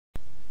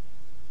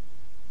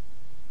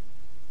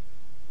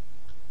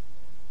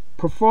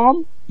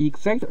Perform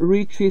exact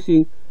ray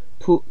tracing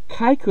to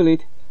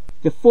calculate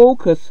the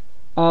focus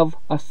of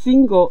a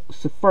single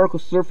spherical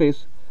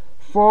surface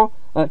for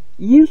an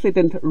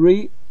incident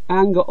ray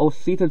angle of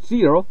theta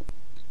 0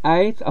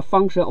 as a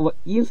function of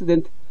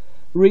incident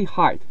ray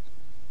height.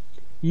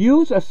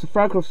 Use a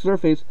spherical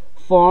surface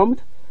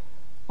formed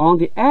on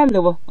the end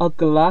of a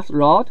glass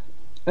rod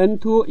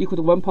N2 equal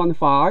to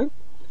 1.5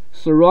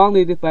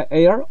 surrounded by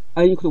air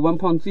N equal to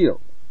 1.0.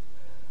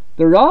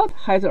 The rod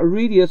has a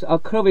radius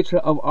of curvature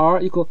of R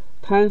equal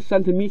 10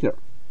 cm.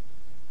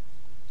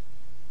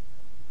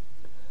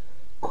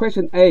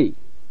 Question A.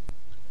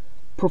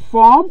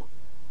 Perform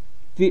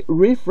the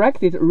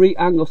refracted ray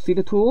angle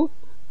theta 2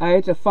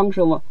 as a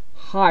function of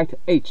height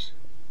h.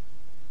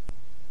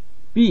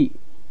 B.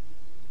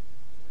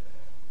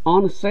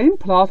 On the same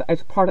plot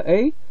as part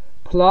A,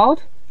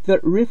 plot the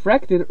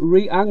refracted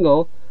ray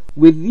angle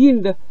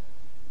within the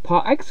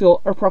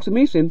paraxial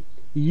approximation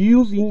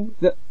using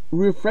the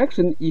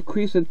refraction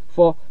equation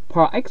for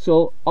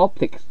paraxial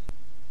optics.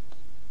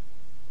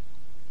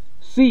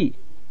 C.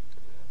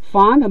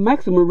 Find the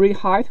maximum ray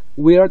height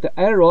where the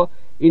error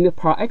in the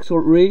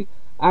paraxial ray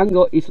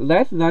angle is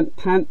less than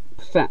 10%.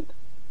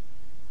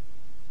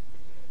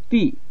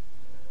 D.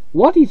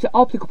 What is the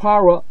optical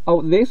power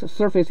of this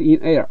surface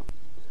in air?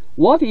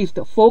 What is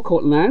the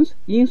focal length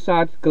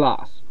inside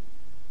glass?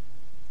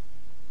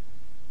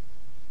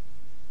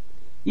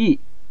 E.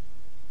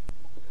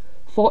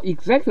 For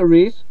exact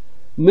rays,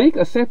 make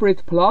a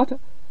separate plot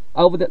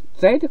of the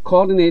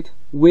z-coordinate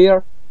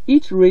where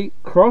each ray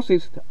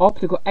crosses the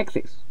optical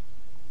axis.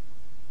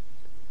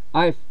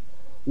 F.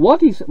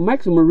 What is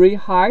maximum ray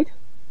height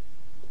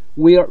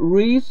where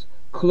rays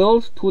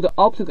close to the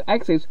optical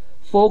axis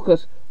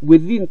focus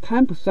within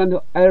 10%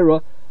 of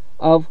error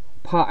of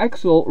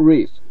paraxial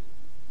rays,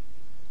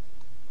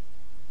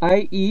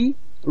 i.e.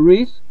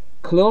 rays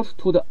close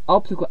to the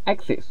optical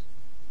axis?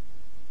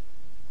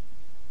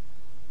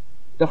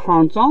 The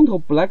horizontal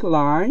black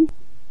line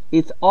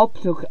is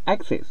optical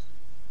axis.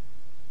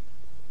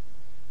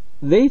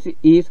 This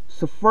is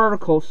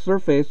spherical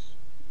surface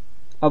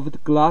of the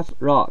glass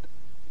rod.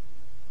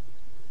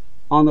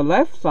 On the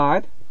left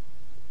side,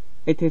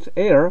 it is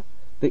air.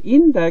 The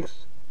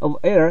index of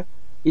air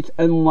is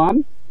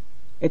N1.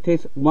 It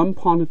is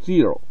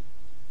 1.0.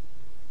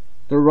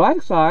 The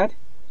right side,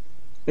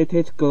 it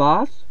is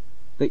glass.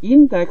 The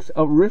index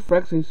of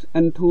refraction is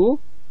N2.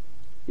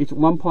 It's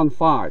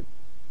 1.5.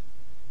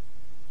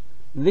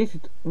 This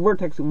is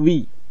vertex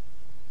V.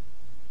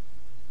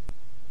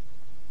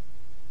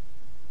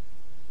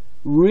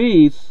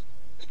 Rays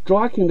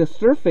striking the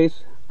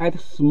surface at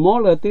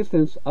smaller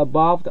distance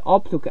above the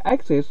optical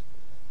axis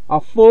are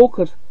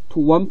focused to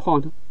one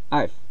point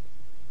F.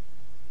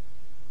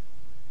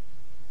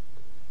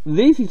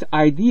 This is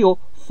ideal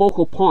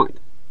focal point.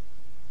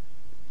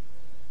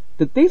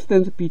 The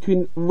distance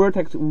between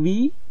vertex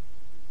V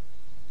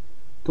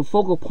to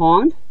focal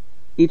point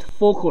is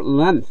focal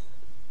length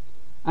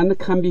and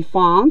can be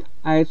found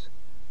as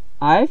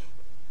F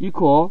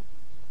equal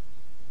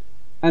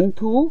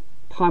N2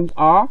 times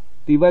R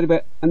divided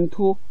by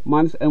N2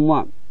 minus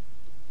N1.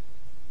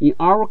 In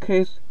our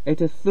case,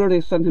 it is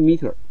 30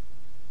 centimeters.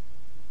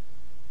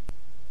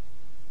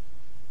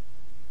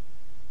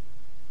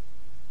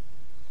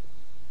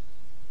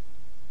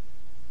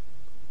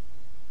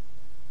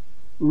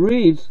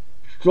 Rays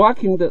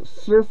striking the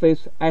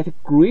surface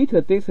at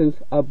greater distance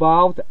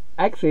above the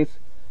axis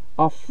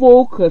are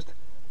focused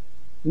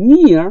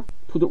near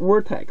to the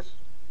vertex.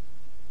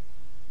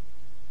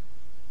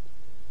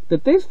 The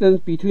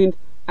distance between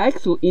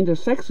axial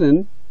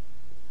intersection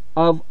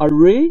of a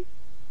ray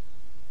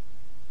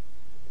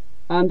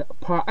and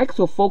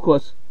paraxial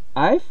focus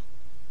F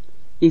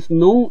is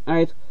known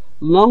as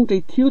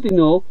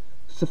longitudinal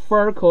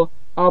spherical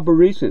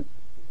aberration,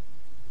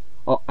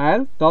 or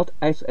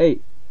L.SA,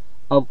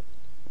 of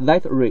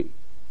that ray.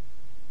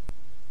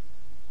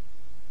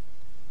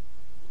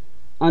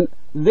 And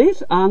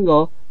this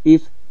angle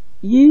is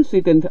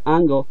incident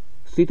angle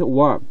theta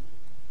 1,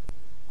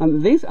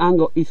 and this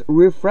angle is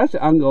refraction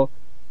angle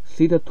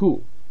theta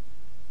 2.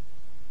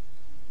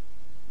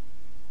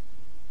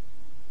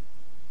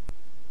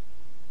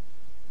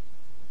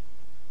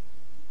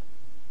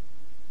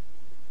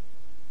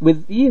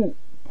 Within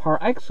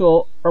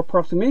paraxial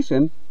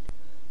approximation,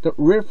 the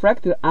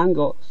refracted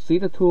angle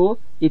theta 2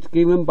 is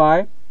given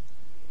by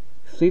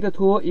theta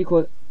 2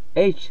 equals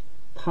h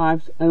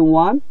times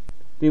n1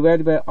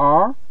 divided by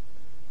r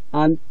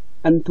and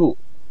n2.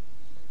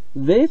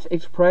 This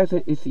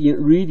expression is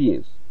in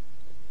radians.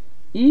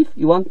 If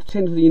you want to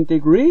change it in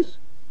degrees,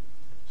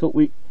 so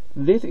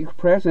this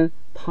expression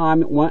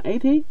times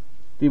 180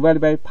 divided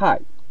by pi.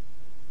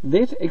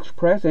 This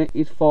expression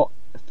is for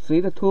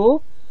theta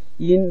 2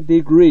 in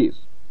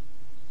degrees,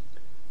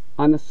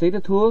 and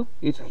theta 2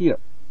 is here.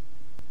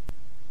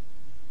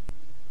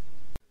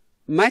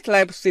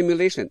 MATLAB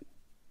simulation.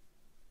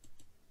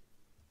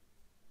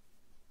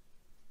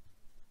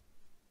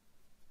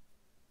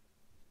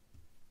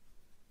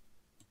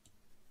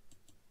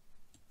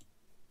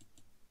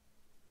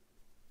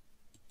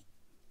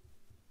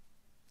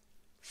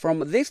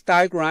 From this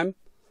diagram,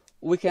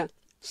 we can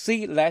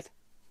see that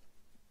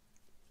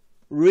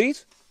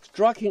rays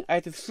striking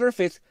at the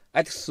surface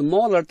at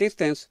smaller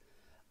distance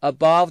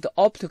above the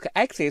optical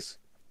axis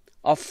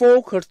are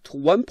focused to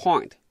one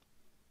point.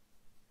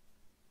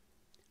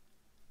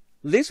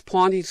 This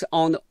point is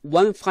on the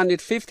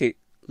 150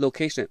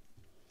 location.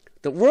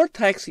 The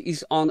vertex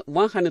is on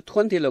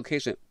 120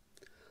 location.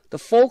 The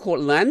focal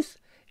length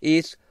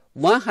is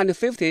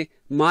 150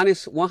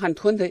 minus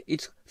 120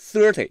 is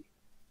 30.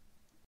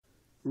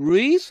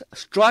 Rays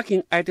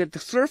striking at the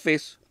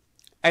surface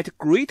at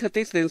greater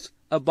distance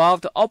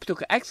above the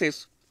optical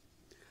axis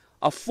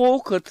are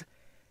focused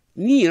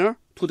near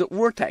to the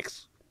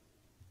vertex.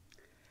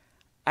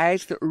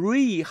 As the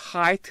ray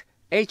height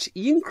h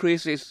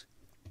increases,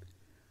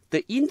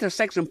 the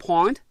intersection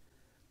point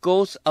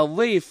goes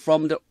away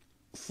from the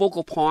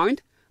focal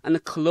point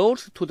and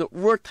close to the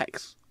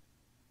vertex.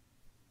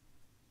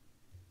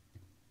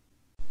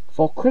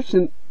 For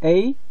question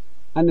A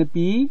and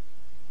B,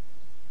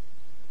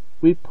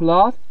 we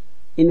plot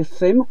in the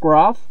same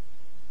graph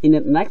in the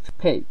next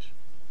page.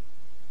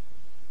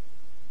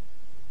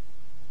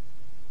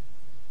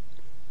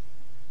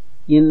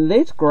 In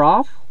this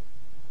graph,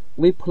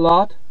 we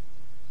plot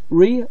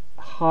ray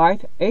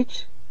height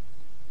h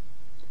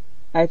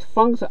as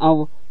function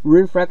of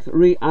refracted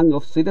ray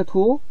angle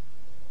θ2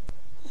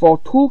 for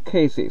two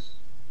cases.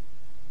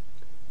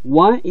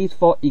 One is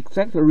for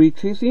exact ray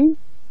tracing,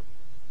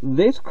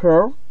 this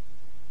curve,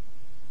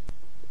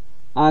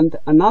 and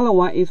another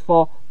one is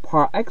for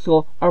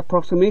paraxial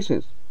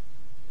approximations,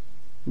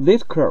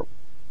 this curve.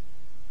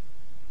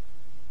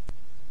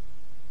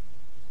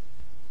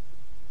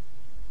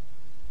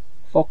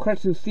 For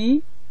question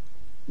C,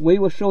 we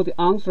will show the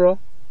answer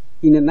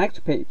in the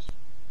next page.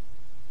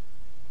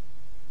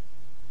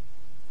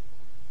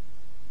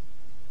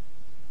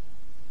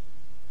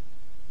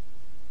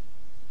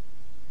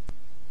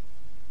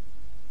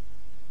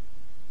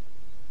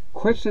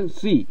 Question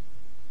C.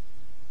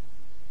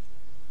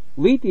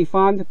 We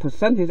defined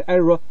percentage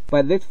error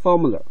by this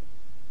formula.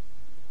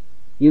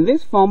 In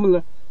this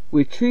formula,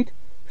 we treat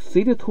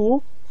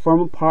θ2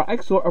 from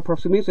paraxial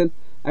approximation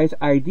as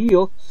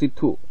ideal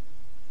θ2.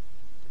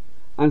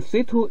 And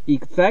θ2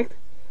 exact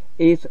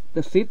is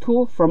the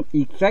θ2 from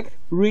exact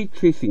ray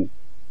tracing.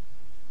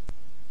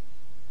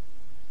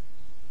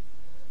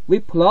 We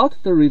plot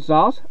the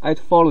results as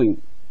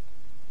following.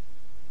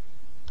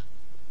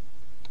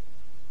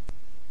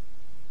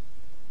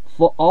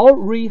 For all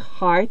ray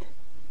height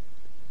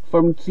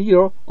from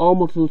 0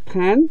 almost to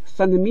 10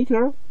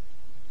 cm,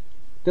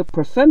 the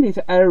percentage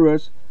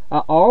errors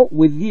are all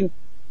within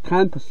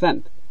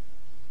 10%.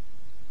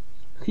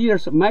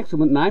 Here's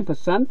maximum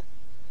 9%,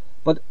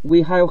 but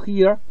we have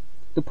here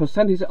the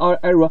percentage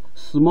error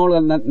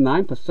smaller than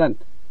 9%.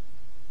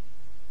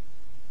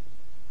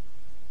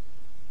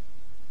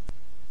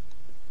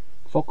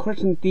 For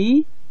question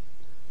D,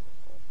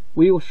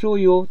 we will show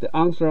you the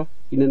answer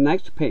in the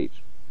next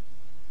page.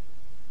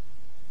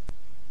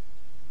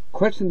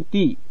 Question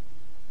D.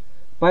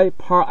 By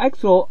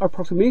paraxial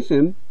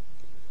approximation,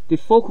 the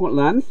focal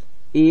length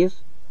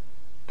is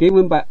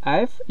given by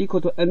f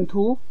equal to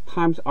n2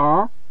 times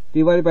r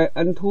divided by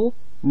n2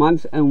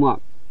 minus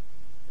n1.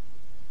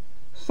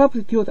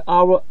 Substitute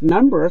our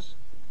numbers,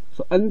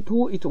 so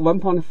n2 is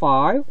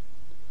 1.5,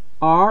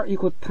 r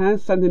equals 10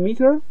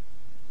 cm,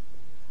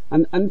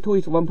 and n2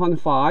 is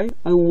 1.5,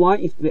 n1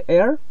 is the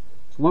air,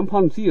 so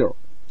 1.0.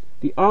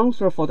 The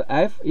answer for the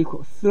f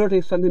equals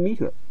 30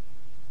 cm.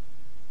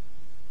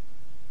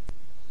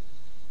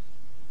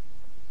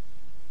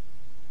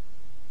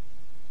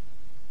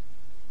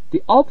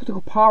 The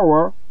optical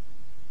power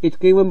is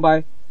given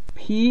by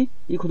P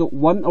equal to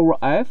 1 over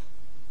F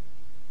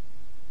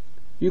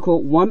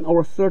equal 1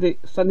 over 30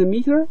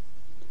 centimeter,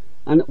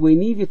 and we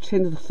need to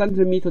change the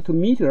centimeter to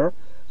meter,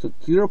 so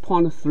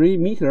 0.3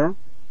 meter.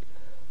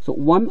 So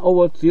 1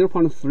 over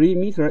 0.3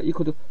 meter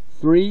equal to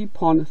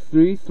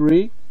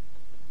 3.33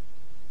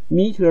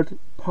 meter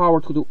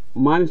power to the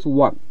minus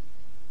 1.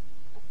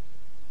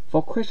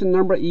 For question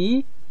number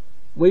E,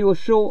 we will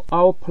show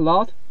our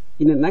plot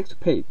in the next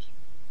page.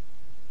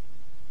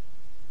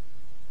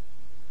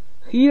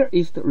 Here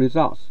is the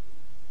results.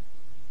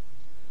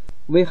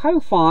 We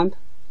have found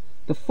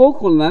the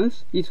focal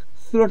length is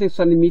 30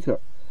 cm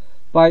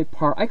by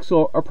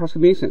paraxial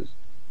approximations.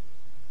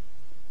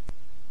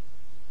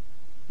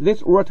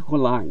 This vertical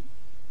line.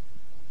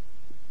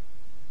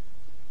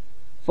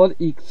 For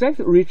the exact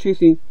ray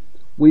tracing,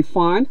 we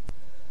find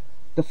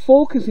the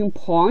focusing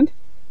point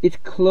is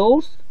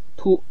close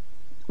to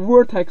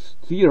vertex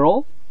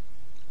 0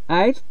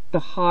 as the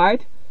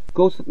height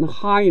goes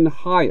higher and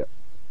higher.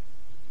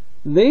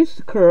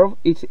 This curve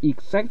is the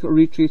exact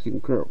ray tracing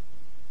curve.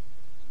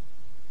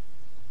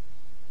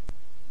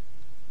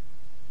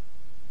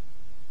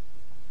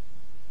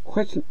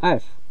 Question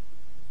F.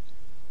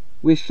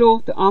 We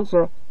show the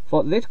answer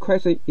for this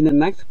question in the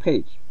next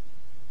page.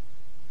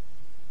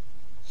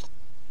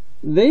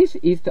 This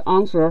is the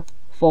answer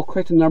for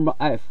question number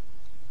F.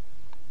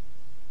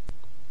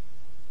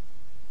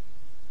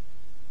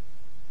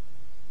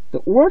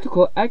 The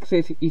vertical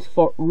axis is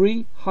for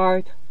real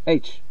height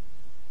h.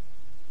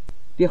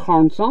 The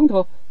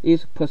horizontal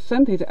is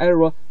percentage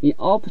error in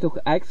optical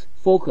X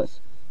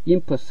focus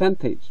in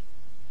percentage.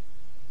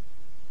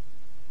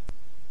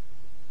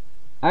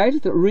 As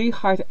the real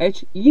height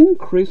h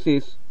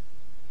increases,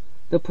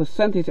 the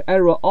percentage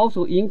error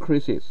also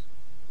increases.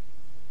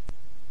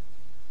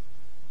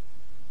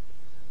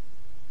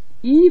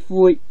 If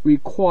we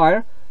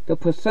require the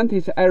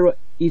percentage error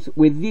is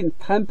within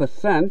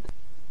 10%,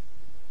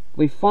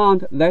 we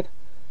found that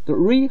the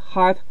real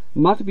height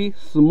must be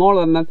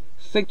smaller than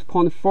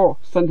 6.4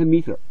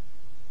 cm.